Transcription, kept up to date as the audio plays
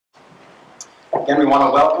Again, we want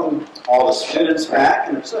to welcome all the students back,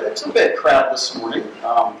 and it's a bit crowded this morning.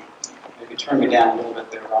 Maybe turn me down a little bit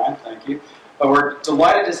there, Ryan, thank you. But we're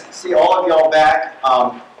delighted to see all of y'all back,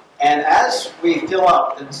 and as we fill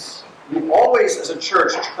up, we've always, as a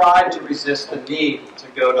church, tried to resist the need to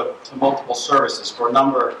go to multiple services for a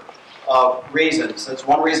number of reasons. That's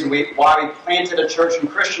one reason why we planted a church in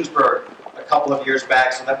Christiansburg a couple of years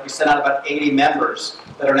back, so that we sent out about 80 members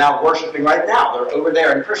that are now worshiping right now. They're over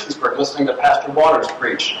there in Christiansburg listening to Pastor Waters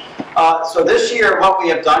preach. So this year, what we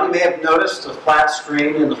have done, you may have noticed a flat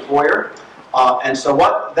screen in the foyer. And so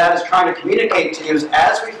what that is trying to communicate to you is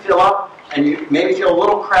as we fill up and you maybe feel a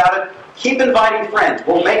little crowded, keep inviting friends.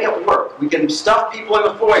 We'll make it work. We can stuff people in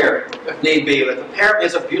the foyer if need be. But apparently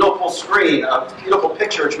it's a beautiful screen, a beautiful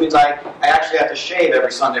picture, which means I actually have to shave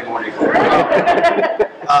every Sunday morning.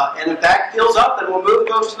 And if that fills up, then we'll move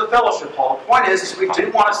those to the fellowship hall. The point is we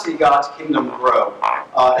do want to see God's kingdom grow,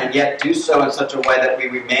 and yet do so in such a way that we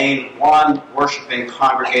remain one worshiping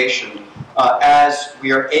congregation as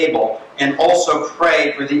we are able, and also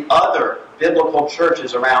pray for the other biblical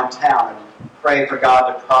churches around town, and pray for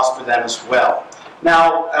God to prosper them as well.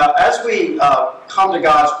 Now, as we come to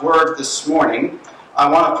God's Word this morning, I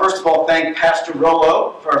want to first of all thank Pastor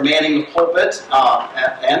Rollo for manning the pulpit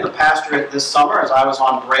and the pastorate this summer, as I was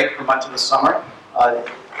on break for much of the summer.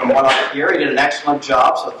 From what I hear, he did an excellent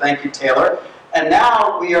job, so thank you, Taylor. And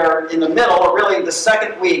now we are in the middle, or really the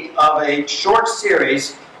second week, of a short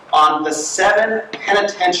series on the 7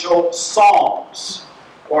 penitential psalms,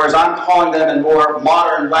 or as I'm calling them in more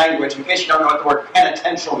modern language, in case you don't know what the word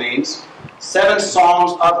penitential means, 7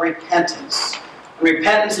 psalms of repentance.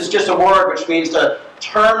 Repentance is just a word which means to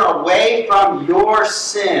turn away from your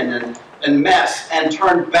sin and mess and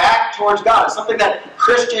turn back towards God. It's something that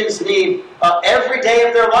Christians need every day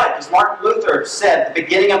of their life. As Martin Luther said at the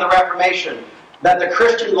beginning of the Reformation, that the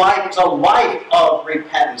Christian life is a life of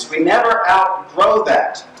repentance. We never outgrow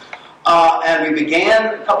that. And we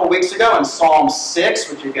began a couple weeks ago in Psalm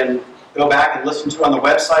 6, which you can go back and listen to on the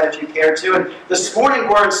website if you care to. And this morning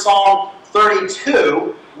we're in Psalm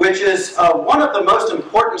 32, which is one of the most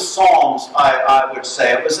important psalms, I would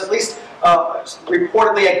say. It was at least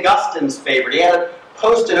reportedly Augustine's favorite. He had it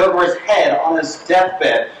posted over his head on his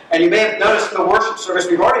deathbed. And you may have noticed in the worship service,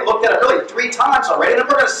 we've already looked at it really 3 times already, and then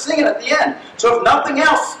we're going to sing it at the end. So if nothing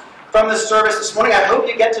else from this service this morning, I hope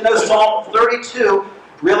you get to know Psalm 32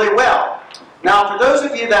 really well. Now, for those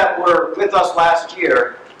of you that were with us last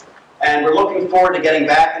year, and we're looking forward to getting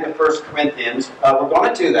back into 1 Corinthians, we're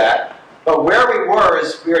going to do that. But where we were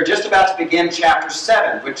is we were just about to begin chapter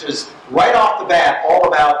 7, which is right off the bat all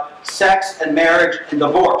about sex and marriage and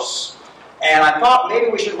divorce. And I thought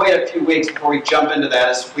maybe we should wait a few weeks before we jump into that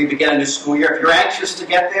as we begin a new school year. If you're anxious to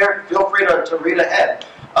get there, feel free to read ahead.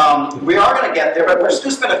 We are going to get there, but we're just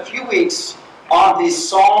going to spend a few weeks on these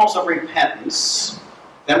Psalms of repentance.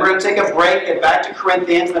 Then we're going to take a break, get back to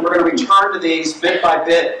Corinthians, and then we're going to return to these bit by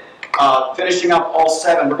bit, finishing up all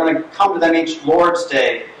 7. We're going to come to them each Lord's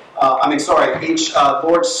Day. Each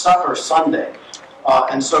Lord's Supper Sunday.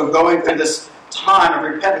 And so going through this time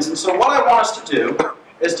of repentance. And so what I want us to do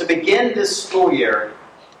is to begin this school year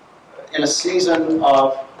in a season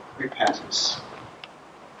of repentance.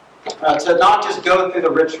 To not just go through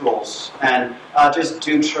the rituals and just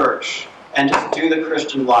do church and just do the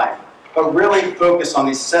Christian life, but really focus on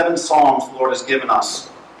these 7 psalms the Lord has given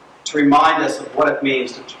us to remind us of what it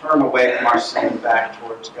means to turn away from our sin and back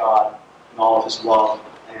towards God and all of His love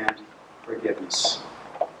and forgiveness.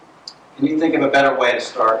 Can you think of a better way to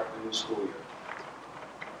start a new school year?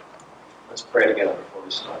 Let's pray together before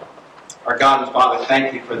we start. Our God and Father,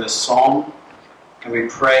 thank you for this psalm, and we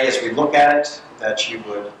pray as we look at it that you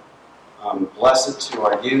would bless it to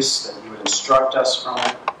our use, that you would instruct us from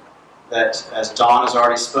it, that as Don has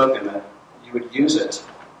already spoken, that you would use it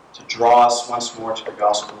to draw us once more to the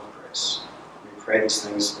gospel of grace. We pray these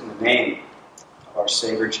things in the name of our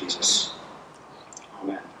Savior Jesus.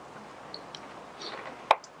 Amen.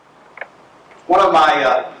 One of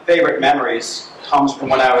my favorite memories comes from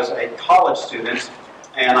when I was a college student,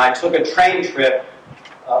 and I took a train trip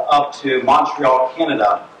up to Montreal,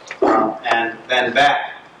 Canada, and then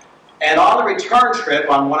back. And on the return trip,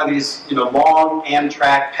 on one of these long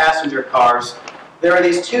Amtrak passenger cars, there were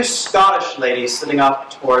these 2 Scottish ladies sitting up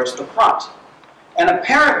towards the front. And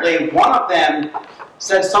apparently one of them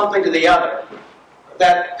said something to the other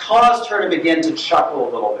that caused her to begin to chuckle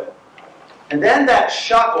a little bit. And then that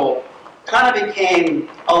chuckle kind of became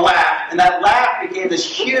a laugh, and that laugh became this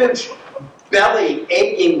huge belly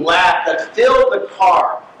aching laugh that filled the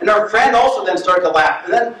car. And her friend also then started to laugh.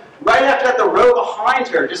 And then right after that, the row behind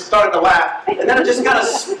her just started to laugh, and then it just kind of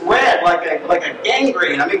spread like a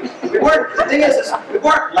gangrene. I mean, the thing is we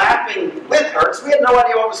weren't laughing with her, so we had no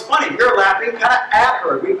idea what was funny. We were laughing kind of at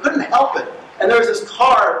her. We couldn't help it. And there was this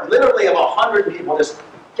car, literally of 100 people, just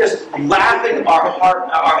laughing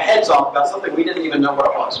our heads off about something we didn't even know what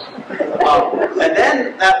it was. And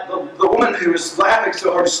then the woman who was laughing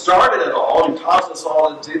so hard started it all and caused us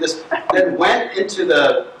all to do this, then went into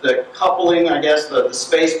the coupling, I guess, the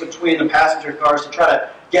space between the passenger cars to try to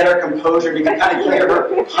get her composure. You can kind of hear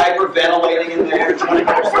her hyperventilating in there, trying to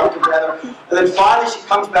get herself together. And then finally she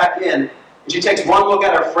comes back in, and she takes one look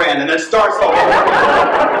at her friend, and then starts all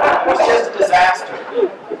over. It was just a disaster.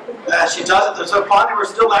 She does it, so finally we're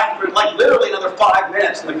still laughing for like literally another 5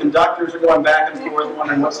 minutes, and the conductors are going back and forth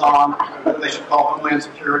wondering what's on, whether they should call Homeland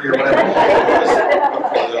Security or whatever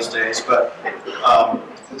before those days. But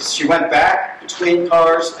she went back between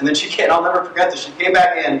cars, and then I'll never forget this, she came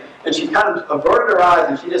back in, and she kind of averted her eyes,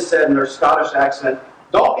 and she just said in her Scottish accent,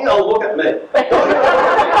 "Don't look at me. Don't look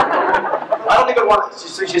at me." I don't even want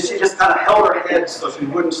to, she just kind of held her head so she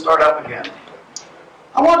wouldn't start up again.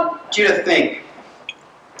 I want you to think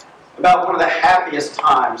about one of the happiest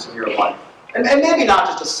times in your life. And maybe not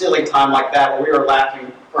just a silly time like that where we were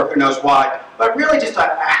laughing for who knows why, but really just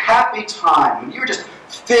a happy time when you were just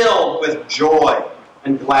filled with joy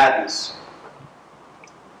and gladness.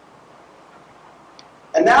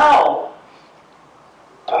 And now,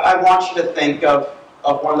 I want you to think of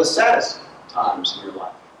one of the saddest times in your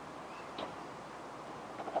life,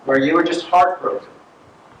 where you were just heartbroken.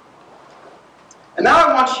 And now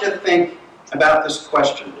I want you to think about this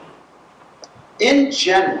question. In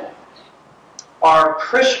general, are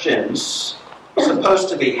Christians supposed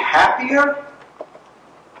to be happier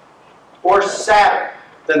or sadder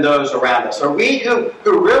than those around us? Are we who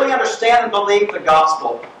really understand and believe the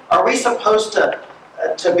gospel, are we supposed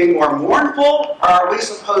to be more mournful, or are we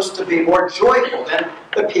supposed to be more joyful than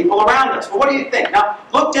the people around us? Well, what do you think? Now,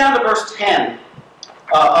 look down to verse 10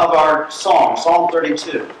 of our psalm, Psalm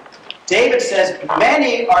 32. David says,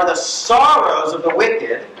 "Many are the sorrows of the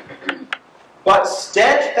wicked, but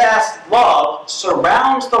steadfast love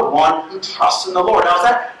surrounds the one who trusts in the Lord." Now,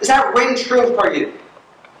 does that ring true for you?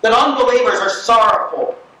 That unbelievers are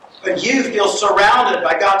sorrowful, but you feel surrounded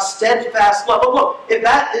by God's steadfast love. But look, if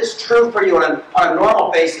that is true for you on a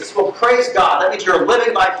normal basis, well, praise God. That means you're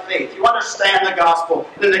living by faith. You understand the gospel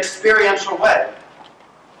in an experiential way.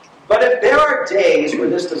 But if there are days where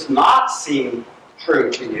this does not seem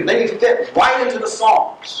true to you, then you fit right into the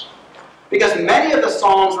Psalms. Because many of the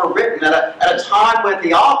Psalms were written at a time when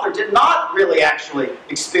the author did not really actually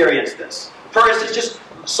experience this. For instance, just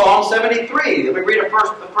Psalm 73. Let me read the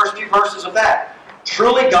first few verses of that.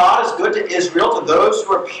 "Truly God is good to Israel, to those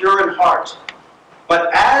who are pure in heart.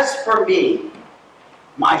 But as for me,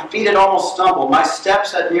 my feet had almost stumbled, my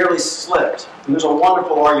steps had nearly slipped." And there's a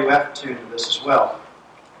wonderful RUF tune to this as well.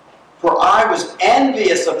 "For I was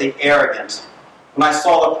envious of the arrogant when I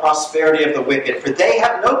saw the prosperity of the wicked, for they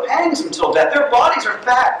have no pangs until death. Their bodies are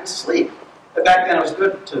fat and sleep." But back then it was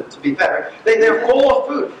good to be fat. They're full of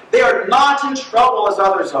food. They are not in trouble as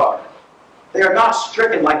others are. They are not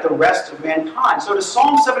stricken like the rest of mankind. So to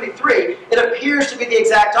Psalm 73, it appears to be the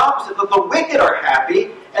exact opposite, that the wicked are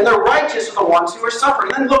happy and the righteous are the ones who are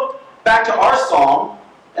suffering. And then look back to our psalm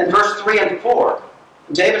in verse 3 and 4.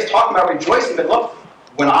 David's talking about rejoicing, but look,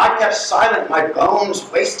 "When I kept silent, my bones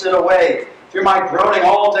wasted away through my groaning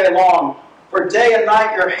all day long. For day and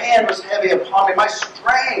night your hand was heavy upon me. My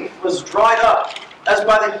strength was dried up as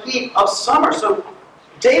by the heat of summer." So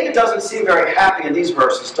David doesn't seem very happy in these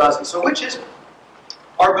verses, does he? So which is it?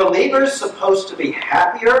 Are believers supposed to be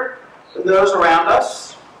happier than those around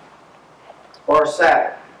us, or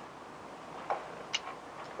sadder?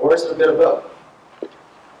 Or is it a bit of both?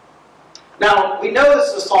 Now, we know this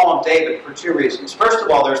is a Psalm of David for two reasons. First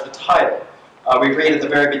of all, there's the title. We read at the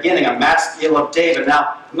very beginning, "A Maskil of David."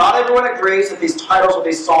 Now, not everyone agrees that these titles of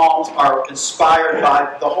these psalms are inspired by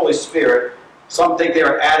the Holy Spirit. Some think they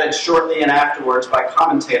were added shortly and afterwards by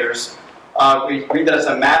commentators. We read that as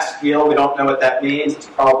a maskil. We don't know what that means. It's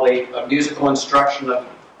probably a musical instruction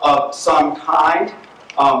of some kind.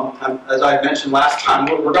 As I mentioned last time,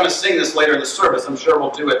 we're going to sing this later in the service. I'm sure we'll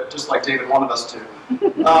do it just like David wanted us to.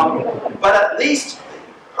 But at least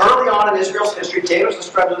early on in Israel's history, David was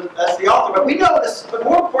described as the author. But we know this, but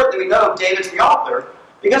more importantly, we know David's the author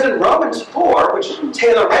because in Romans 4, which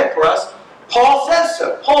Taylor read for us, Paul says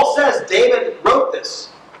so. Paul says David wrote this,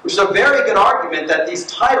 which is a very good argument that these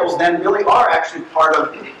titles then really are actually part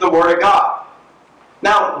of the Word of God.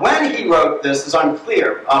 Now, when he wrote this is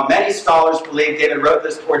unclear. Many scholars believe David wrote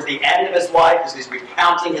this towards the end of his life as he's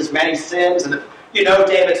recounting his many sins, and you know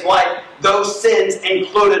David's life, those sins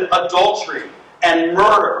included adultery and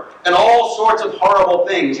murder and all sorts of horrible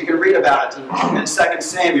things. You can read about it in 2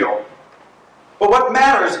 Samuel. But what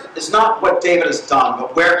matters is not what David has done,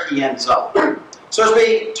 but where he ends up. So as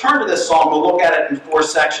we turn to this psalm, we'll look at it in 4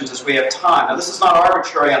 sections as we have time. Now, this is not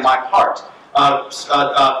arbitrary on my part.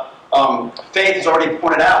 Faith has already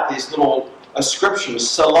pointed out these little ascriptions,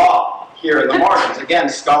 Salah, here in the margins. Again,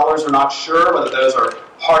 scholars are not sure whether those are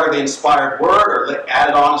part of the inspired word or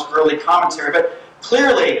added on as early commentary, but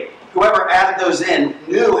clearly, whoever added those in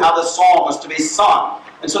knew how the psalm was to be sung.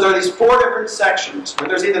 And so there are these 4 different sections where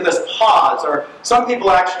there's either this pause, or some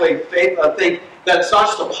people actually think that it's not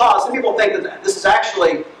just a pause. Some people think that this is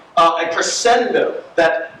actually a crescendo,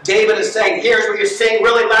 that David is saying, here's where you sing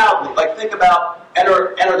really loudly. Like think about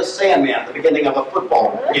Enter the Sandman at the beginning of a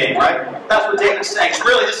football game, right? That's what David's saying. It's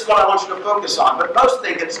really, this is what I want you to focus on. But most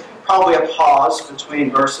think it's probably a pause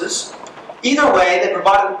between verses. Either way, they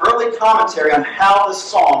provide an early commentary on how this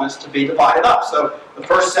psalm is to be divided up. So the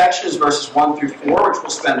first section is verses 1 through 4, which we'll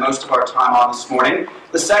spend most of our time on this morning.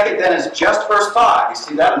 The second then is just verse 5. You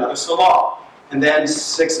see that? Another Salah. And then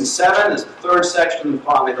 6 and 7 is the third section, and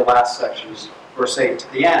finally the last section is verse 8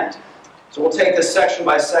 to the end. So we'll take this section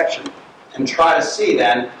by section and try to see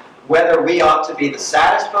then whether we ought to be the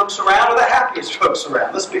saddest folks around or the happiest folks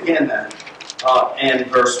around. Let's begin then in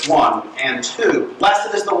verse 1 and 2.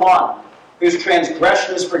 Blessed is the one whose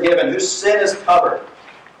transgression is forgiven, whose sin is covered.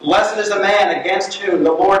 Blessed is the man against whom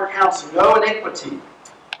the Lord counts no iniquity,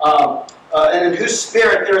 and in whose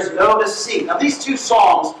spirit there is no deceit. Now these 2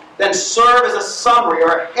 psalms then serve as a summary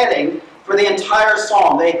or a heading for the entire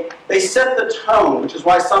psalm. They set the tone, which is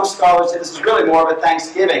why some scholars say this is really more of a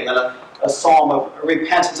thanksgiving than a psalm of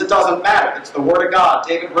repentance. It doesn't matter. It's the Word of God.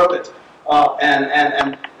 David wrote it.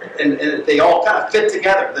 And they all kind of fit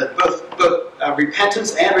together. That both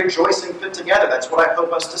repentance and rejoicing fit together. That's what I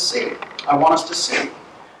hope us to see. I want us to see.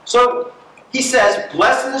 So he says,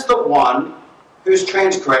 blessed is the one whose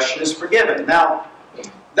transgression is forgiven. Now,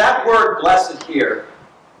 that word blessed here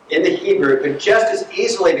in the Hebrew could just as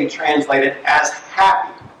easily be translated as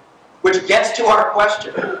happy, which gets to our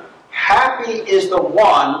question. Happy is the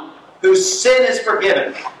one whose sin is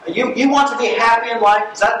forgiven. You want to be happy in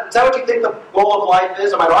life? Is that what you think the goal of life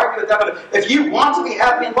is? I might argue with that, but if you want to be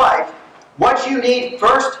happy in life, what you need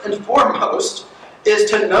first and foremost is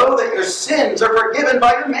to know that your sins are forgiven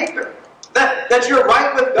by your Maker. That you're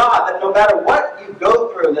right with God, that no matter what you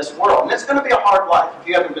go through in this world, and it's going to be a hard life if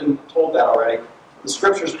you haven't been told that already. The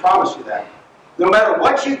Scriptures promise you that. No matter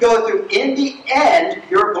what you go through, in the end,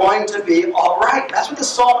 you're going to be all right. That's what the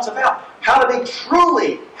psalm is about. How to be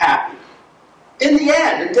truly happy. In the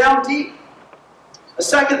end, and down deep.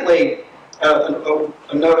 Secondly,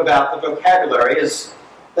 a note about the vocabulary is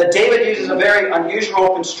that David uses a very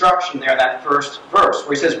unusual construction there in that first verse,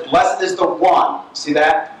 where he says, blessed is the one. See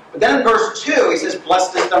that? But then in verse 2, he says,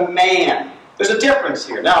 blessed is the man. There's a difference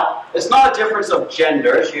here. Now, it's not a difference of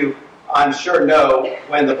gender, as you I'm sure know,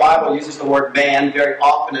 when the Bible uses the word man, very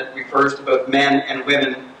often it refers to both men and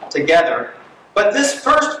women together. But this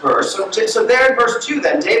first verse, so there in verse 2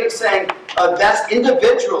 then, David's saying, that's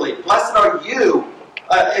individually, blessed are you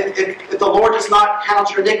if the Lord does not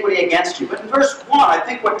count your iniquity against you. But in verse 1, I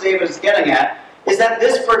think what David is getting at is that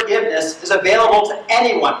this forgiveness is available to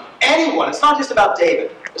anyone. Anyone. It's not just about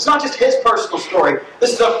David. It's not just his personal story.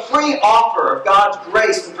 This is a free offer of God's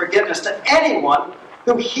grace and forgiveness to anyone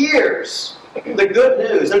who hears the good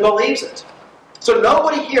news and believes it. So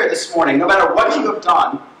nobody here this morning, no matter what you have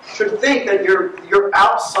done, should think that you're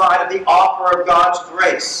outside of the offer of God's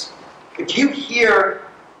grace. If you hear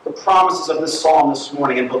the promises of this psalm this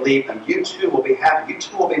morning and believe them, you too will be happy. You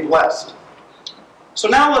too will be blessed. So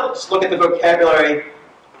now let's look at the vocabulary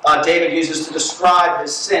David uses to describe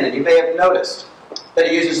his sin. And you may have noticed that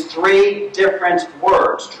he uses 3 different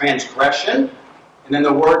words. Transgression, and then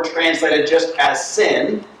the word translated just as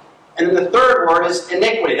sin, and then the third word is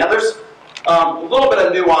iniquity. Now there's a little bit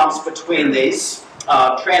of nuance between these.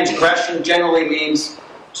 Transgression generally means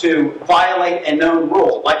to violate a known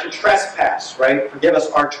rule, like to trespass, right? Forgive us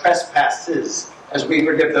our trespasses, as we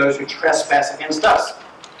forgive those who trespass against us.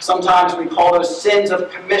 Sometimes we call those sins of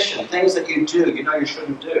commission, things that you do, you know you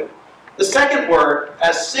shouldn't do. The second word,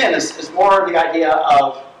 as sin, is more the idea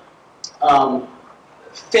of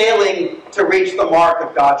failing to reach the mark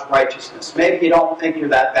of God's righteousness. Maybe you don't think you're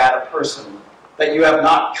that bad a person, that you have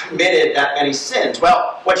not committed that many sins.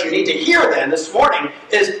 Well, what you need to hear then this morning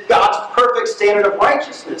is God's perfect standard of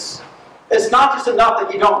righteousness. It's not just enough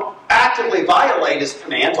that you don't actively violate His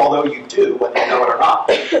commands, although you do, whether you know it or not,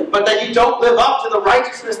 but that you don't live up to the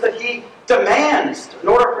righteousness that He demands in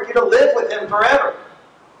order for you to live with Him forever.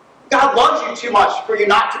 God loves you too much for you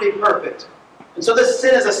not to be perfect. And so this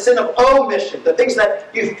sin is a sin of omission, the things that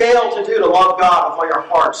you fail to do to love God with all your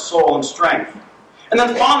heart, soul, and strength. And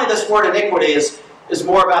then finally, this word iniquity is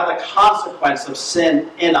more about the consequence of sin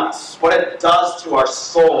in us, what it does to our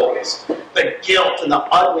souls, the guilt and the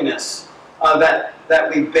ugliness that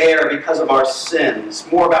we bear because of our sins.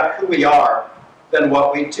 More about who we are than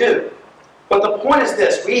what we do. But the point is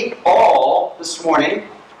this: we all, this morning,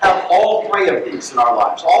 have all three of these in our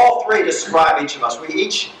lives. All three describe each of us. We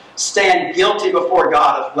each stand guilty before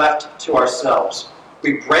God if left to ourselves.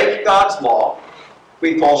 We break God's law.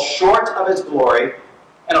 We fall short of His glory.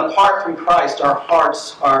 And apart from Christ, our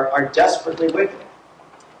hearts are desperately wicked.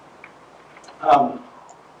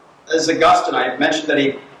 As Augustine, I mentioned that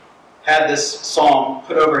he had this psalm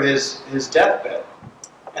put over his deathbed.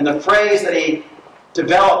 And the phrase that he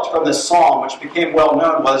developed from this psalm, which became well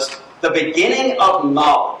known, was the beginning of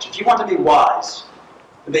knowledge. If you want to be wise,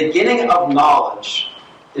 the beginning of knowledge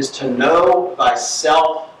is to know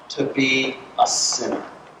thyself to be a sinner.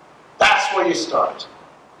 That's where you start.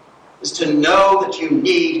 Is to know that you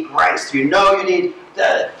need grace. You know you need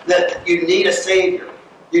that you need a Savior.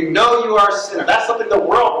 You know you are a sinner. That's something the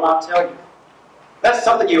world will not tell you. That's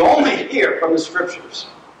something you only hear from the Scriptures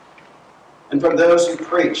and from those who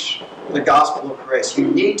preach the gospel of grace. You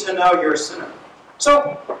need to know you're a sinner.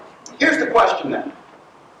 So, here's the question then.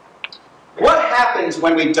 What happens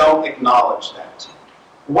when we don't acknowledge that?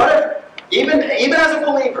 What if, even as a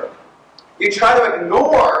believer, you try to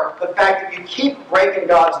ignore the fact that you keep breaking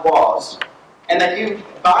God's laws and that you,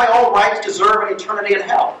 by all rights, deserve an eternity in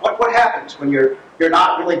hell? What happens when you're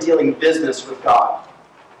not really dealing business with God?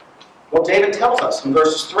 Well, David tells us in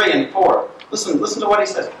verses 3 and 4. Listen to what he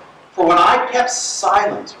says. For when I kept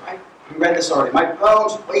silent, right? We read this already. My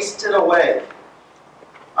bones wasted away.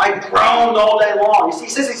 I groaned all day long. You see, he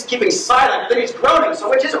says he's keeping silent, but then he's groaning. So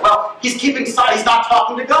which is it? Well, he's keeping silent. He's not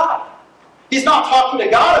talking to God. He's not talking to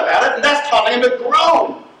God about it, and that's causing him to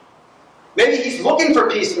groan. Maybe he's looking for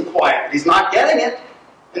peace and quiet, but he's not getting it.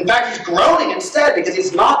 In fact, he's groaning instead because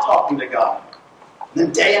he's not talking to God. And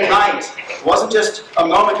then day and night, it wasn't just a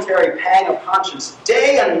momentary pang of conscience.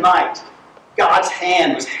 Day and night, God's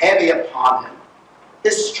hand was heavy upon him.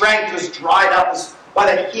 His strength was dried up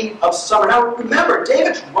by the heat of summer. Now remember,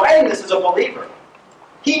 David's writing this as a believer.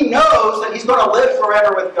 He knows that he's going to live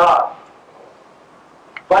forever with God.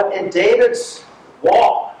 But in David's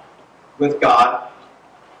walk with God,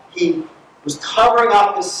 he was covering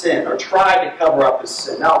up his sin, or tried to cover up his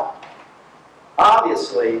sin. Now,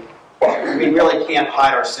 obviously, we really can't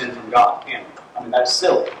hide our sin from God, can we? I mean, that's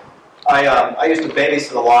silly. I used to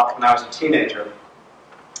babysit a lot when I was a teenager.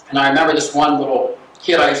 And I remember this one little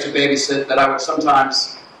kid I used to babysit that I would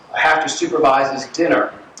sometimes have to supervise his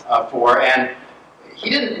dinner for. And he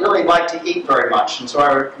didn't really like to eat very much. And so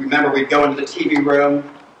I remember we'd go into the TV room,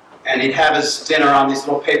 and he'd have his dinner on these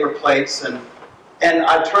little paper plates, and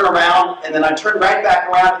I'd turn around, and then I'd turn right back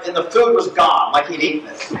around, and the food was gone, like he'd eaten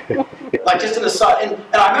it. Like just in the sun.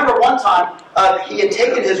 And I remember one time, he had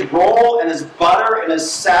taken his roll and his butter and his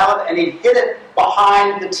salad, and he'd hid it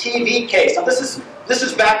behind the TV case. Now this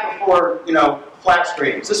is back before, flat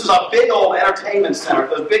screens. This was a big old entertainment center,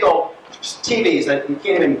 those big old TVs that you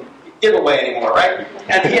can't even give away anymore, right?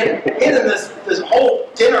 And he had hidden this whole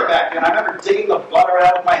dinner back there, and I remember digging the butter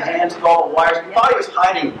out of my hands with all the wires. He thought he was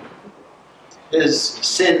hiding his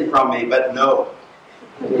sin from me, but no.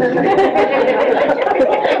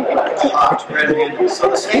 Hot, red-handed. So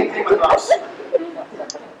the same thing with us.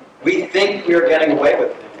 We think we're getting away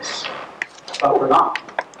with things, but we're not.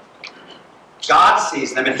 God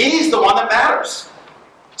sees them, and He's the one that matters.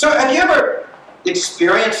 So have you ever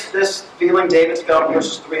experienced this feeling David's felt in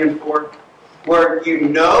verses 3 and 4, where you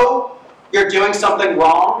know you're doing something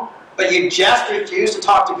wrong, but you just refuse to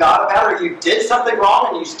talk to God about it, or you did something wrong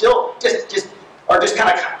and you still are just kind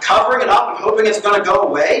of covering it up and hoping it's going to go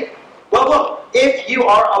away? Well, look, if you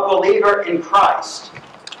are a believer in Christ,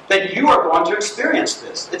 then you are going to experience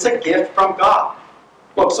this. It's a gift from God.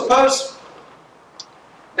 Look, suppose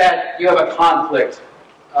that you have a conflict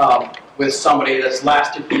with somebody that's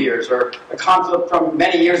lasted years, or a conflict from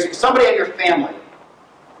many years with somebody in your family,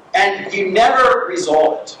 and you never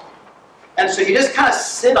resolve it. And so you just kind of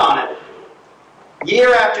sit on it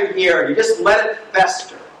year after year, and you just let it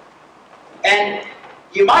fester. And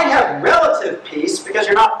you might have relative peace because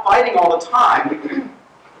you're not fighting all the time,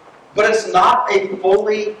 but it's not a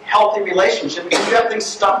fully healthy relationship because you have things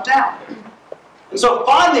stuffed down. And so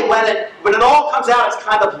finally, when it all comes out, it's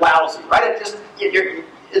kind of lousy, right?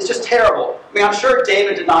 It's just terrible. I mean, I'm sure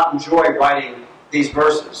David did not enjoy writing these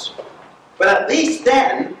verses. But at least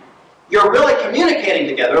then, you're really communicating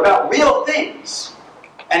together about real things.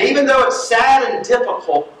 And even though it's sad and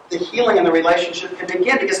difficult, the healing in the relationship can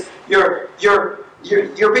begin because you're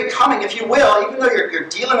becoming, if you will, even though you're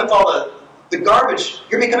dealing with all the garbage,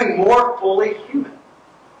 you're becoming more fully human.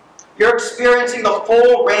 You're experiencing the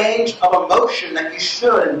full range of emotion that you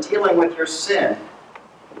should in dealing with your sin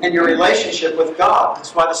and your relationship with God.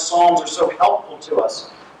 That's why the Psalms are so helpful to us,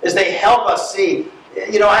 is they help us see.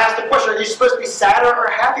 I asked the question, are you supposed to be sadder or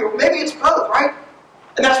happier? Well, maybe it's both, right?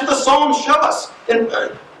 And that's what the Psalms show us.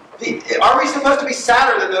 Are we supposed to be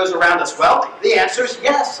sadder than those around us? Well, the answer is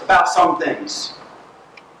yes, about some things.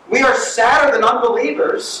 We are sadder than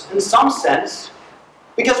unbelievers, in some sense,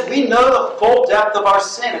 because we know the full depth of our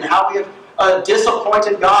sin and how we have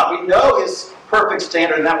disappointed God. We know His perfect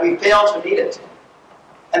standard and that we fail to meet it.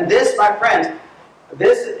 And this, my friend,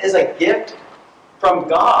 this is a gift from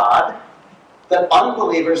God that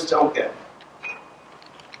unbelievers don't get.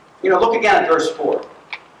 Look again at verse 4.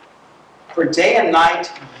 For day and night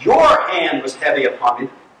your hand was heavy upon me.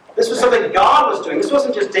 This was something God was doing. This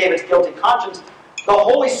wasn't just David's guilty conscience. The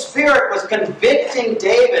Holy Spirit was convicting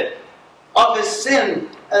David of his sin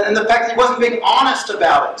and the fact that he wasn't being honest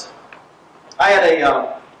about it. I had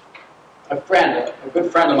a friend, a good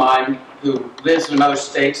friend of mine, who lives in another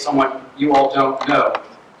state, someone you all don't know.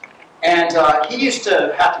 And he used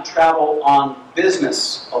to have to travel on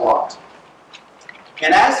business a lot.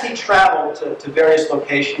 And as he traveled to various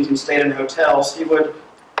locations and stayed in hotels, he would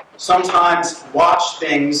sometimes watch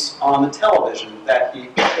things on the television that he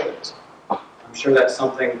couldn't. I'm sure that's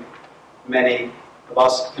something many of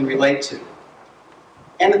us can relate to.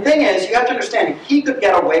 And the thing is, you have to understand, he could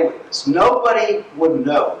get away with this. Nobody would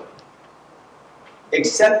know,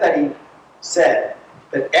 except that he said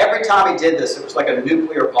that every time he did this, it was like a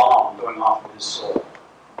nuclear bomb going off in his soul.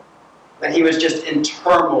 That he was just in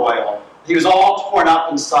turmoil. He was all torn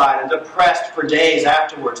up inside and depressed for days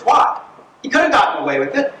afterwards. Why? He could have gotten away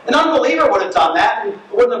with it. An unbeliever would have done that and it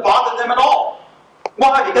wouldn't have bothered them at all.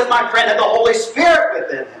 Why? Because my friend had the Holy Spirit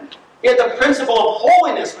within him. He had the principle of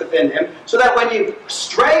holiness within him, so that when you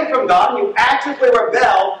stray from God and you actively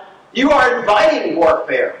rebel, you are inviting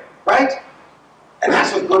warfare, right? And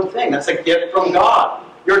that's a good thing. That's a gift from God.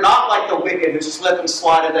 You're not like the wicked who slip and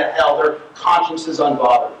slide into hell. Their conscience is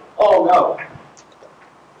unbothered. Oh, no.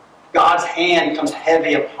 God's hand comes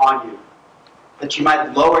heavy upon you, that you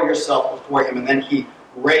might lower yourself before Him, and then He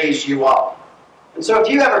raise you up. And so if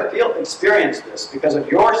you ever experience this because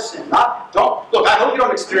of your sin, look, I hope you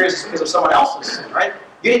don't experience this because of someone else's sin, right?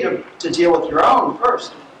 You need to deal with your own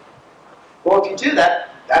first. Well, if you do that,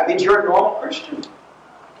 that means you're a normal Christian.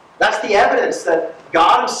 That's the evidence that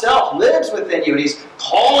God Himself lives within you, and He's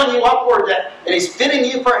calling you upward, and He's fitting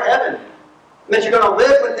you for heaven, and that you're going to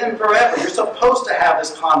live with Him forever. You're supposed to have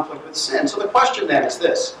this conflict with sin. So the question then is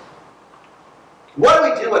this: what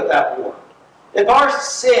do we do with that war? If our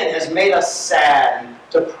sin has made us sad and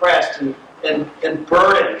depressed and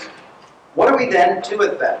burdened, what do we then do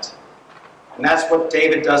with that? And that's what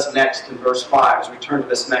David does next in verse 5 as we turn to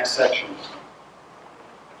this next section.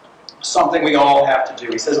 Something we all have to do.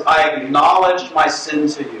 He says, I acknowledged my sin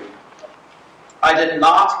to you. I did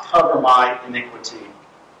not cover my iniquity.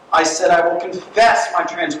 I said, I will confess my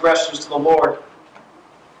transgressions to the Lord.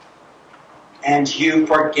 And you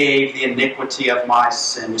forgave the iniquity of my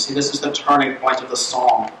sin. You see, this is the turning point of the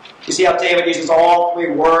psalm. You see how David uses all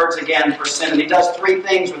three words again for sin, and he does three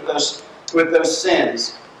things with those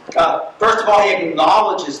sins. First of all, he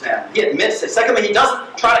acknowledges them. He admits it. Secondly, he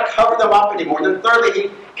doesn't try to cover them up anymore. And then thirdly,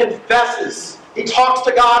 he confesses. He talks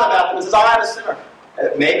to God about them and says, I am a sinner.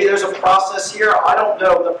 Maybe there's a process here. I don't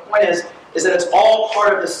know. The point is that it's all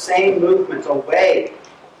part of the same movement away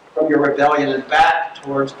from your rebellion and back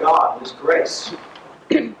towards God and His grace.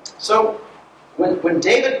 So, when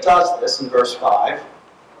David does this in verse 5,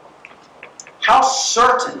 how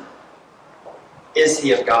certain is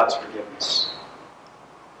he of God's forgiveness?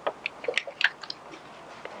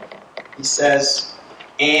 He says,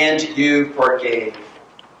 and you forgave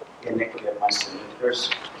the iniquity of my sin.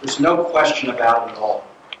 There's no question about it at all.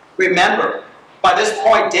 Remember, by this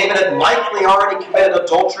point, David had likely already committed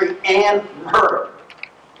adultery and murder.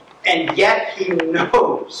 And yet he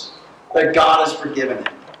knows that God has forgiven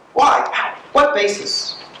him. Why? What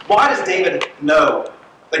basis? Why does David know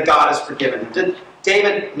that God has forgiven him? Did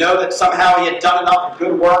David know that somehow he had done enough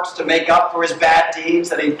good works to make up for his bad deeds,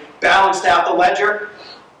 that he balanced out the ledger?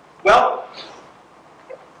 Well,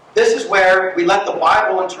 this is where we let the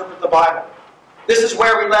Bible interpret the Bible. This is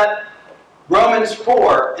where we let Romans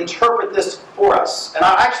 4 interpret this for us. And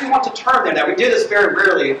I actually want to turn there. Now, we do this very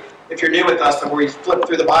rarely if you're new with us, where we flip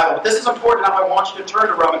through the Bible. But this is important enough. I want you to turn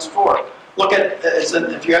to Romans 4. Look at,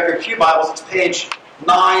 if you have your pew Bibles, it's page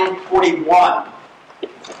 941.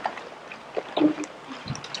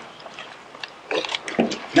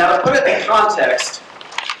 Now, to put it in context,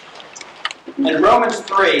 in Romans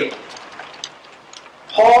 3,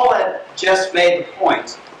 Paul had just made the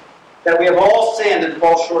point that we have all sinned and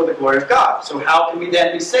fall short of the glory of God. So how can we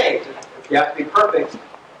then be saved? If you have to be perfect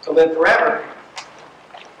to live forever,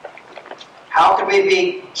 how can we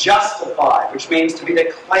be justified, which means to be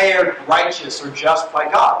declared righteous or just by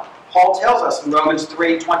God? Paul tells us in Romans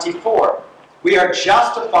 3:24, we are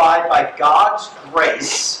justified by God's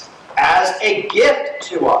grace as a gift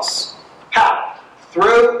to us. How?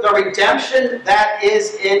 Through the redemption that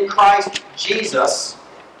is in Christ Jesus,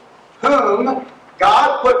 whom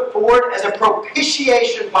God put forward as a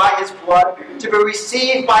propitiation by His blood to be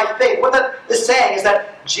received by faith. What that is saying is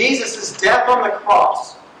that Jesus' death on the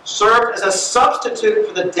cross served as a substitute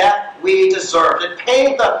for the death we deserved. It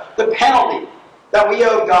paid the penalty that we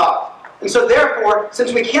owe God. And so therefore,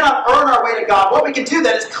 since we cannot earn our way to God, what we can do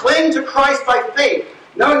then is cling to Christ by faith,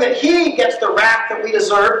 knowing that He gets the wrath that we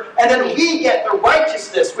deserve, and then we get the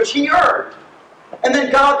righteousness which He earned. And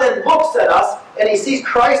then God then looks at us, and He sees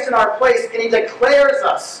Christ in our place, and He declares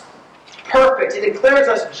us perfect. He declares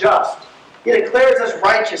us just. He declares us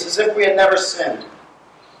righteous, as if we had never sinned.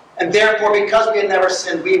 And therefore, because we had never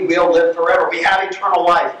sinned, we will live forever. We have eternal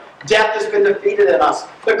life. Death has been defeated in us.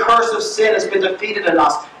 The curse of sin has been defeated in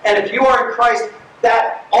us. And if you are in Christ,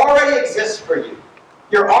 that already exists for you.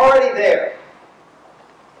 You're already there.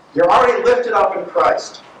 You're already lifted up in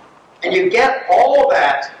Christ. And you get all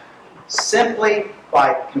that simply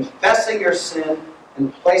by confessing your sin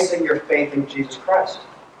and placing your faith in Jesus Christ.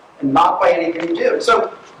 And not by anything you do.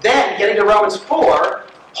 So then, getting to Romans 4,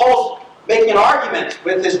 Paul's making an argument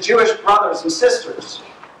with his Jewish brothers and sisters.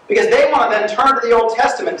 Because they want to then turn to the Old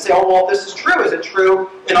Testament and say, oh, well, this is true. Is it true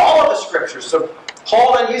in all of the Scriptures? So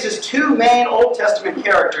Paul then uses two main Old Testament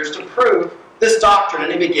characters to prove this doctrine.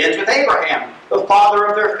 And he begins with Abraham, the father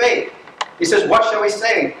of their faith. He says, what shall we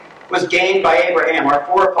say was gained by Abraham, our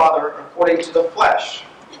forefather, according to the flesh?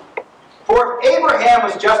 For if Abraham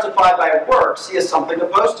was justified by works, he has something to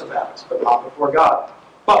boast about, but not before God.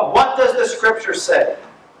 But what does the Scripture say?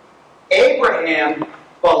 Abraham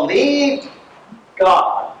believed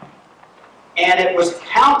God, and it was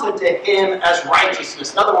counted to him as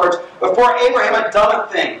righteousness. In other words, before Abraham had done a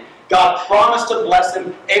thing, God promised to bless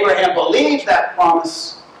him. Abraham believed that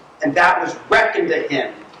promise, and that was reckoned to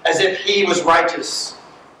him as if he was righteous.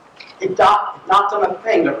 He had not done a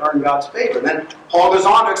thing to earn God's favor. And then Paul goes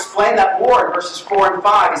on to explain that more in verses 4 and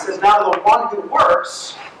 5. He says, now to the one who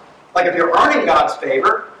works, like if you're earning God's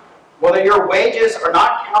favor, whether your wages are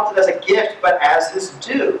not counted as a gift, but as His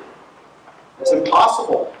due. It's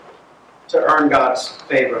impossible to earn God's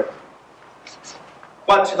favor.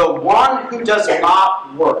 But to the one who does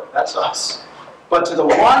not work, that's us. But to the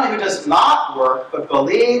one who does not work, but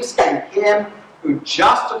believes in Him who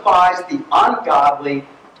justifies the ungodly,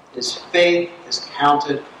 his faith is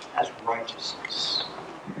counted as righteousness.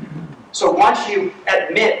 So once you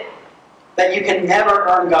admit that you can never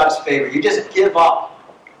earn God's favor, you just give up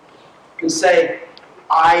and say,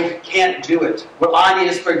 I can't do it. What I need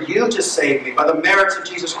is for you to save me by the merits of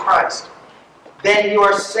Jesus Christ. Then you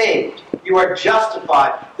are saved. You are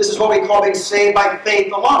justified. This is what we call being saved by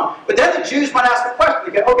faith alone. But then the Jews might ask the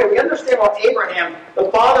question, they go, okay, we understand how Abraham,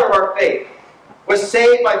 the father of our faith, was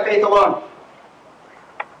saved by faith alone.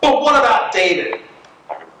 But what about David?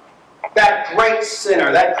 That great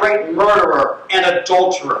sinner, that great murderer and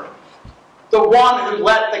adulterer. The one who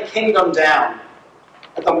let the kingdom down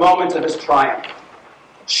at the moment of his triumph.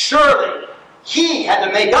 Surely, he had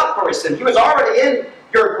to make up for his sin. He was already in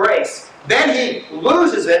your grace. Then he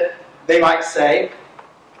loses it, they might say.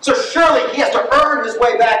 So surely he has to earn his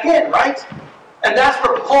way back in, right? And that's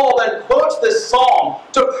where Paul then quotes this psalm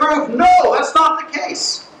to prove, no, that's not the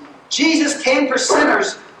case. Jesus came for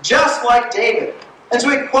sinners just like David. And so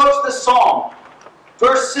he quotes this psalm.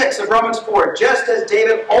 Verse 6 of Romans 4, just as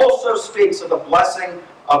David also speaks of the blessing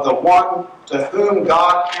of the one to whom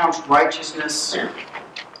God counts righteousness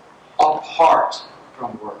apart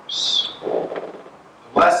from works.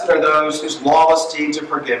 Blessed are those whose lawless deeds are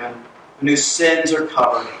forgiven and whose sins are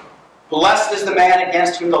covered. Blessed is the man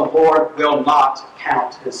against whom the Lord will not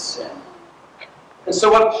count his sin. And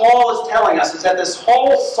so what Paul is telling us is that this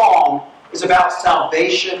whole psalm is about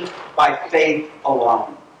salvation by faith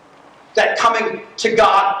alone. That coming to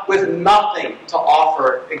God with nothing to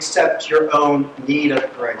offer except your own need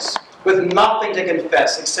of grace. With nothing to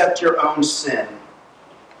confess except your own sin.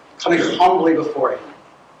 Coming humbly before Him.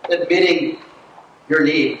 Admitting your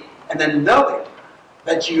need. And then knowing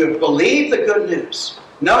that you have believed the good news.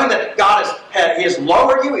 Knowing that God He has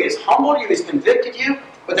lowered you, He has humbled you, He's convicted you.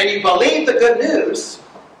 but then you believe the good news,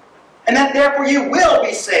 and then therefore you will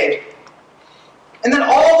be saved. And then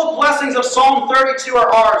all the blessings of Psalm 32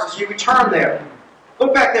 are ours as you return there.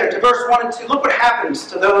 Look back there to verse 1 and 2. Look what happens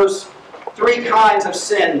to those three kinds of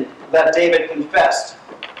sin that David confessed.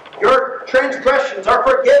 Your transgressions are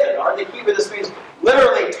forgiven. Or in the Hebrew, this means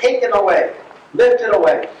literally taken away, lifted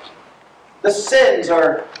away. The sins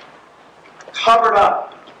are covered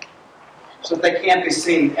up so that they can't be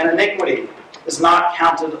seen. And iniquity is not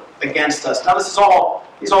counted against us. Now these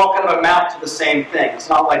all kind of amount to the same thing. It's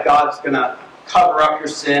not like God's going to cover up your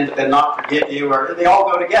sin but then not forgive you. Or they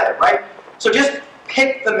all go together, right? So just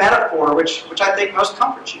pick the metaphor which I think most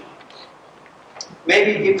comforts you.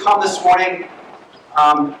 Maybe you come this morning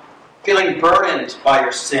feeling burdened by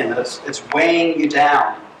your sin, that it's weighing you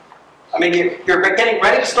down. I mean, you're getting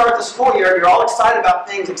ready to start the school year, and you're all excited about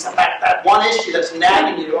things except that one issue that's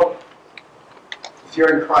nagging you. If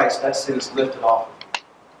you're in Christ, that sin is lifted off of you.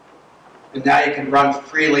 And now you can run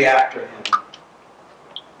freely after Him,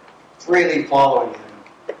 freely following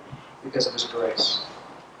Him because of His grace.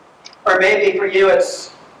 Or maybe for you,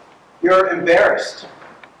 you're embarrassed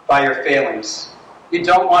by your failings. You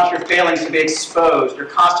don't want your failings to be exposed. You're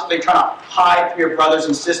constantly trying to hide from your brothers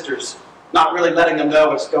and sisters, not really letting them know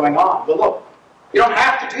what's going on. But look, you don't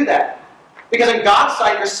have to do that. Because in God's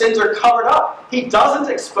sight, your sins are covered up. He doesn't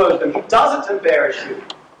expose them. He doesn't embarrass you.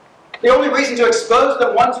 The only reason to expose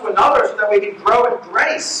them one to another is so that we can grow in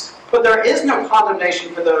grace. But there is no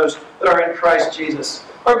condemnation for those that are in Christ Jesus.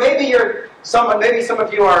 Or maybe some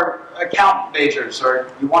of you are accountant majors,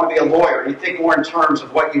 or you want to be a lawyer, and you think more in terms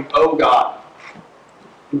of what you owe God.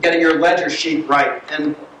 And getting your ledger sheet right.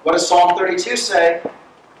 And what does Psalm 32 say?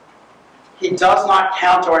 He does not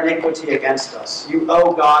count our iniquity against us. You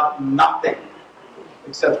owe God nothing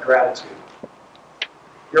except gratitude.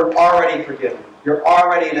 You're already forgiven. You're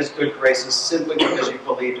already in His good graces simply because you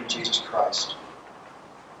believed in Jesus Christ.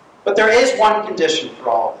 But there is one condition for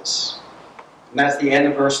all of this. And that's the end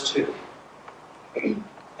of verse 2.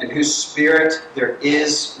 In whose spirit there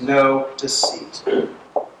is no deceit.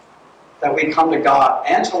 That we come to God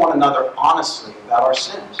and to one another honestly about our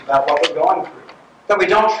sins, about what we're going through. That we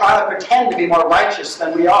don't try to pretend to be more righteous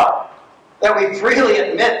than we are. That we freely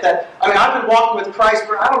admit that, I've been walking with Christ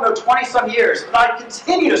for, 20-some years, and I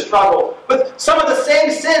continue to struggle with some of the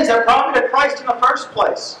same sins that brought me to Christ in the first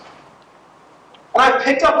place. And I've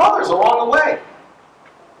picked up others along the way.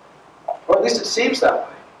 Or at least it seems that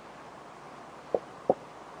way.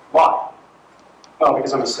 Why? Well,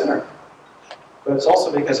 because I'm a sinner. But it's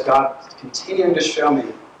also because God is continuing to show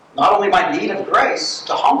me not only my need of grace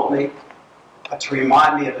to humble me, but to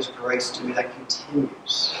remind me of His grace to me that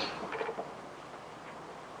continues.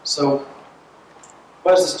 So,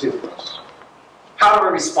 what does this do for us? How do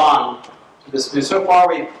we respond to this news? So far,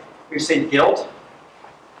 we've seen guilt,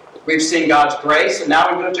 we've seen God's grace, and now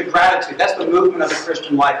we move to gratitude. That's the movement of the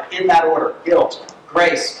Christian life, in that order: guilt,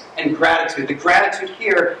 grace, and gratitude. The gratitude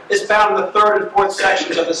here is found in the 3rd and 4th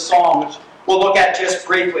sections of the psalm, which we'll look at just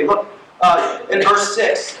briefly. Look in verse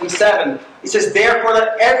 6 and 7. He says, "Therefore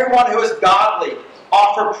let everyone who is godly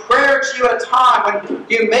offer prayer to you at a time when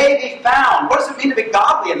you may be found." What does it mean to be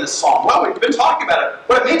godly in this psalm? Well, we've been talking about it.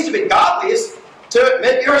 What it means to be godly is to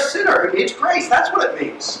admit you're a sinner who needs grace. That's what it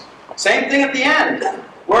means. Same thing at the end,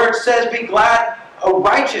 where it says, "Be glad, O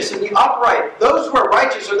righteous, and be upright." Those who are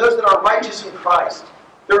righteous are those that are righteous in Christ.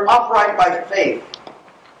 They're upright by faith.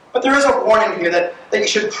 But there is a warning here that you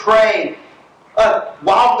should pray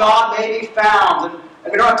while God may be found.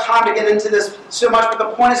 And we don't have time to get into this so much, but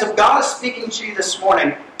the point is, if God is speaking to you this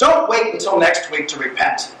morning, don't wait until next week to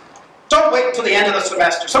repent. Don't wait until the end of the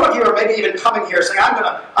semester. Some of you are maybe even coming here saying, I'm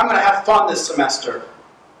going to have fun this semester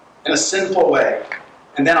in a sinful way,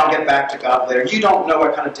 and then I'll get back to God later. You don't know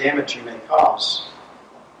what kind of damage you may cause.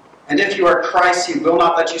 And if you are Christ, He will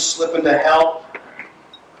not let you slip into hell,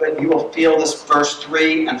 but you will feel this verse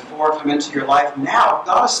 3 and 4 come into your life now.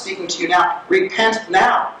 God is speaking to you now. Repent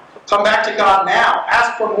now. Come back to God now.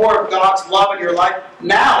 Ask for more of God's love in your life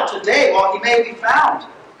now, today, while He may be found.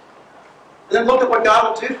 And then look at what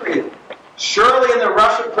God will do for you. Surely in the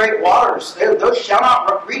rush of great waters, those shall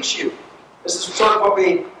not reach you. This is sort of what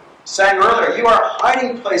we sang earlier. You are a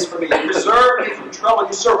hiding place for me. You preserve me from trouble.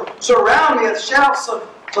 You surround me with shouts of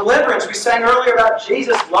deliverance. We sang earlier about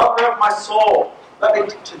Jesus, lover of my soul. Let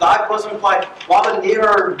me to thy bosom fly while the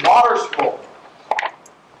nearer waters roll.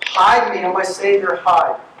 Hide me, O my Savior,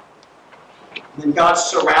 hide. And then God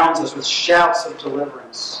surrounds us with shouts of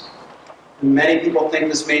deliverance. And many people think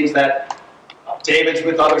this means that David's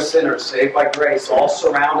with other sinners, saved by grace, all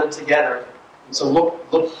surrounded together. And so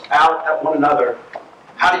look out at one another.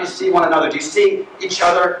 How do you see one another? Do you see each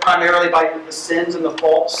other primarily by the sins and the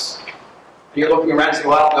faults? And you're looking around and say,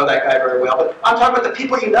 well, I don't know that guy very well. But I'm talking about the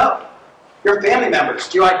people you know. Your family members.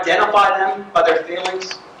 Do you identify them by their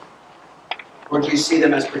feelings? Or do you see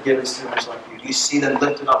them as forgiven sinners like you? Do you see them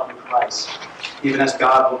lifted up in Christ, even as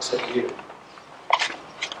God looks at you?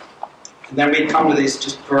 And then we come to these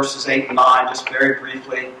just verses 8 and 9, just very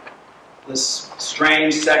briefly. This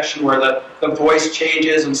strange section where the voice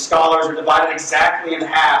changes and scholars are divided exactly in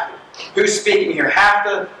half. Who's speaking here? Half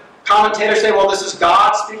the commentators say, well, this is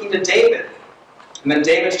God speaking to David. And then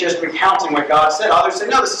David's just recounting what God said. Others say,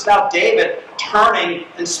 no, this is now David turning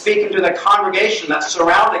and speaking to the congregation that's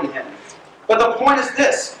surrounding him. But the point is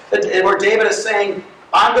this, where David is saying,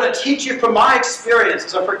 I'm going to teach you from my experience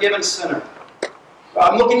as a forgiven sinner.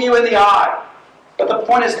 I'm looking you in the eye. But the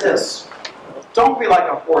point is this, don't be like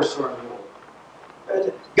a horse or a mule.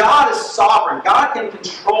 God is sovereign. God can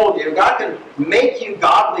control you. God can make you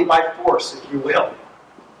godly by force, if you will.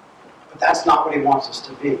 But that's not what He wants us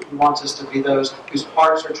to be. He wants us to be those whose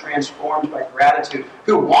hearts are transformed by gratitude,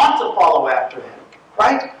 who want to follow after Him.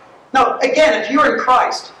 Right? Now, again, if you're in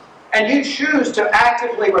Christ and you choose to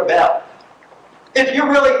actively rebel, if you're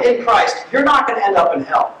really in Christ, you're not going to end up in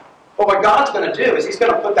hell. But what God's going to do is He's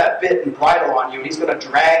going to put that bit and bridle on you, and He's going to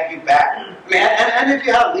drag you back. I mean, and if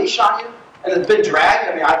you have a leash on you, and it's been dragged,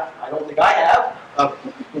 I mean, I don't think I have,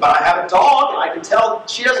 but I have a dog, and I can tell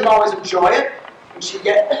she doesn't always enjoy it. And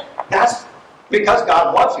that's because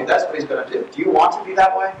God loves you. That's what He's going to do. Do you want to be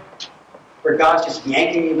that way? Where God's just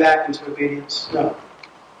yanking you back into obedience? No.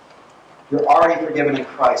 You're already forgiven in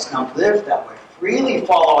Christ. Now live that way. Freely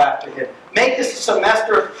follow after Him. Make this a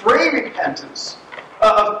semester of free repentance.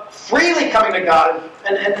 Of freely coming to God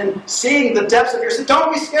and seeing the depths of your sin.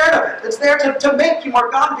 Don't be scared of it. It's there to make you more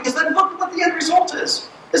godly, because then look what the end result is.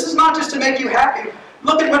 This is not just to make you happy.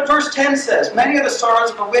 Look at what verse 10 says. Many are the sorrows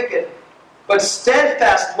of the wicked, but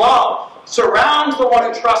steadfast love surrounds the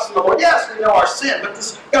one who trusts in the Lord. Yes, we know our sin, but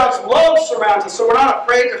God's love surrounds us, so we're not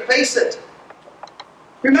afraid to face it.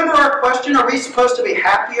 Remember our question, are we supposed to be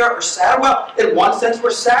happier or sadder? Well, in one sense we're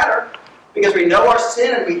sadder, because we know our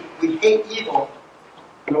sin and we hate evil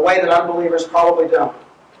in a way that unbelievers probably don't.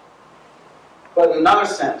 But in another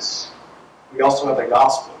sense, we also have the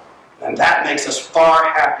gospel. And that makes us far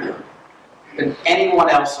happier than anyone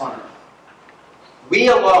else on earth. We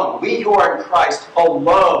alone, we who are in Christ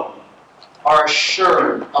alone, are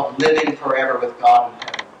assured of living forever with God in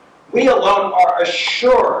heaven. We alone are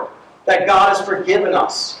assured that God has forgiven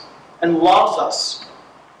us and loves us.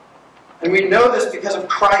 And we know this because of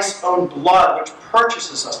Christ's own blood, which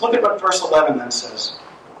purchases us. Look at what verse 11 then says.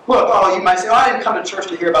 Look, you might say, I didn't come to church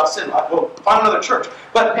to hear about sin. Well, find another church.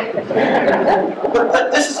 But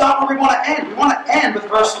this is not where we want to end. We want to end with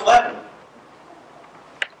verse 11.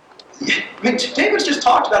 I mean, David's just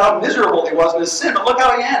talked about how miserable he was in his sin, but look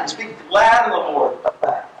how he ends. Be glad in the Lord.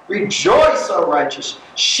 Rejoice, O righteous.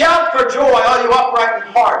 Shout for joy, all you upright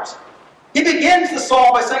in heart. He begins the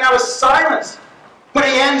psalm by saying, I was silent. But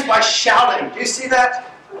he ends by shouting. Do you see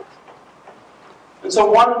that? And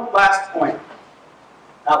so one last point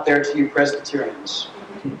out there to you Presbyterians.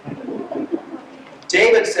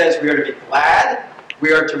 David says we are to be glad,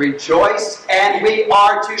 we are to rejoice, and we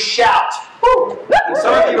are to shout. Woo! And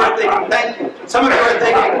some of you are thinking, thank you. And some of you are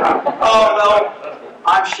thinking, oh, no,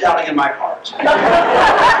 I'm shouting in my heart.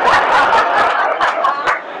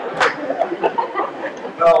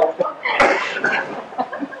 Well,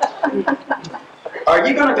 are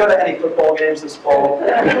you going to go to any football games this fall?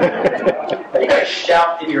 Are you going to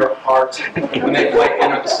shout in your heart when they play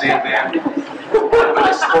Enter the Sandman? When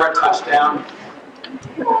they score a touchdown?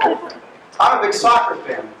 I'm a big soccer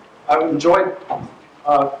fan. I enjoyed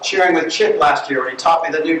cheering with Chip last year when he taught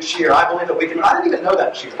me the new cheer. I believe that we can. I didn't even know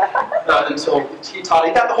that cheer until he taught.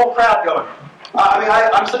 He got the whole crowd going.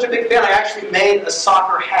 I'm such a big fan. I actually made a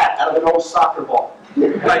soccer hat out of an old soccer ball.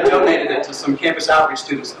 And I donated it to some campus outreach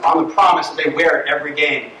students on the promise that they wear it every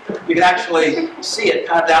game. You can actually see it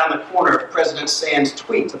kind of down in the corner of President Sand's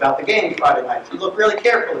tweets about the game Friday night. If you look really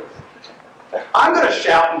carefully. I'm going to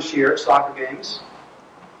shout and cheer at soccer games.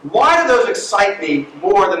 Why do those excite me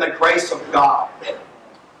more than the grace of God?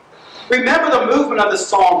 Remember the movement of this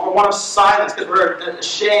song from one of silence, because we're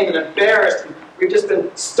ashamed and embarrassed. And we've just been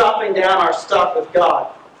stuffing down our stuff with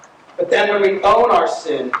God. But then when we own our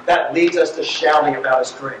sin, that leads us to shouting about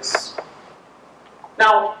His grace.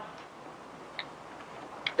 Now,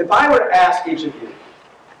 if I were to ask each of you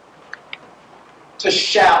to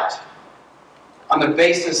shout on the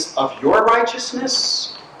basis of your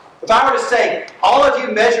righteousness, if I were to say, all of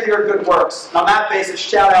you measure your good works, and on that basis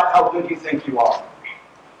shout out how good you think you are,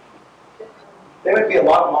 there would be a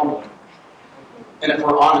lot of mumbling. And if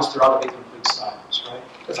we're honest, there ought to be complete silence, right?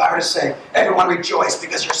 If I were to say, everyone rejoice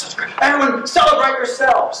because you're such great, everyone celebrate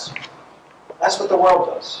yourselves. That's what the world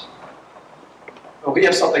does. But we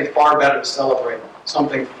have something far better to celebrate,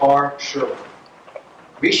 something far surer.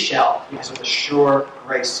 We shout because of the sure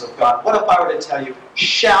grace of God. What if I were to tell you,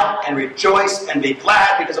 shout and rejoice and be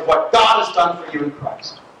glad because of what God has done for you in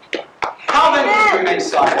Christ? How then can you remain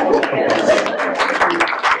silent?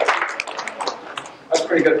 That's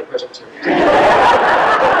pretty good for Presbyterians.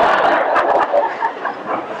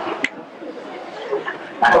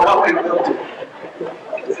 But what we will do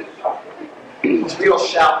is we will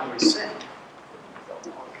shout and we sing.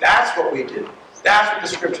 That's what we do. That's what the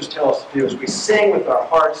Scriptures tell us to do, is we sing with our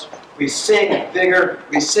hearts, we sing with vigor,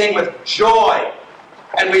 we sing with joy,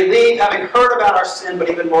 and we leave having heard about our sin, but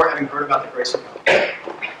even more having heard about the grace of God.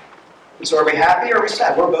 And so are we happy or are we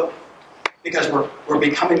sad? We're both. Because we're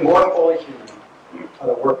becoming more fully human by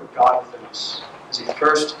the work of God within us, as He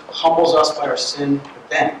first humbles us by our sin, but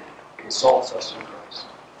then He exalts us in Christ.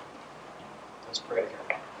 Let's pray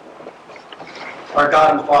together. Our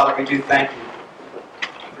God and Father, we do thank you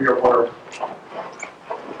for your word.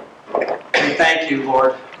 We thank you,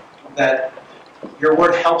 Lord, that your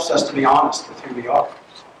word helps us to be honest with who we are.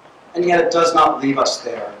 And yet it does not leave us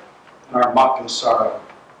there in our muck and sorrow,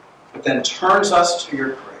 but then turns us to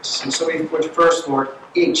your grace. And so we would first, Lord,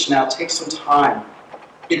 each now take some time,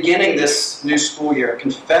 beginning this new school year,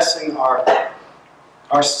 confessing our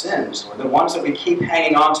sins, Lord, the ones that we keep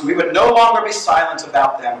hanging on to. We would no longer be silent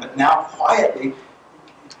about them, but now quietly,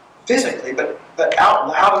 physically, but out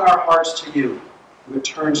loud in our hearts to you. We would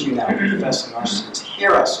turn to you now, confessing our sins.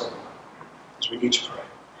 Hear us, O Lord, as we each pray.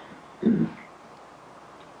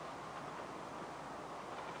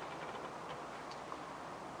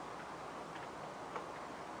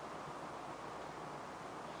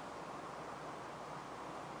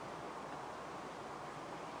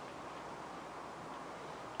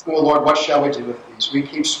 Oh Lord, what shall we do with these? We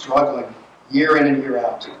keep struggling year in and year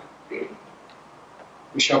out.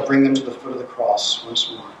 We shall bring them to the foot of the cross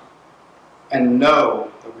once more and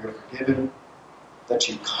know that we are forgiven, that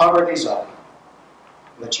you cover these up,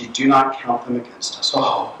 and that you do not count them against us.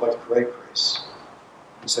 Oh, what great grace.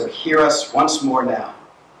 And so hear us once more now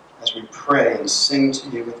as we pray and sing to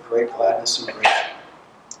you with great gladness and grace.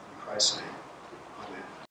 In Christ's name.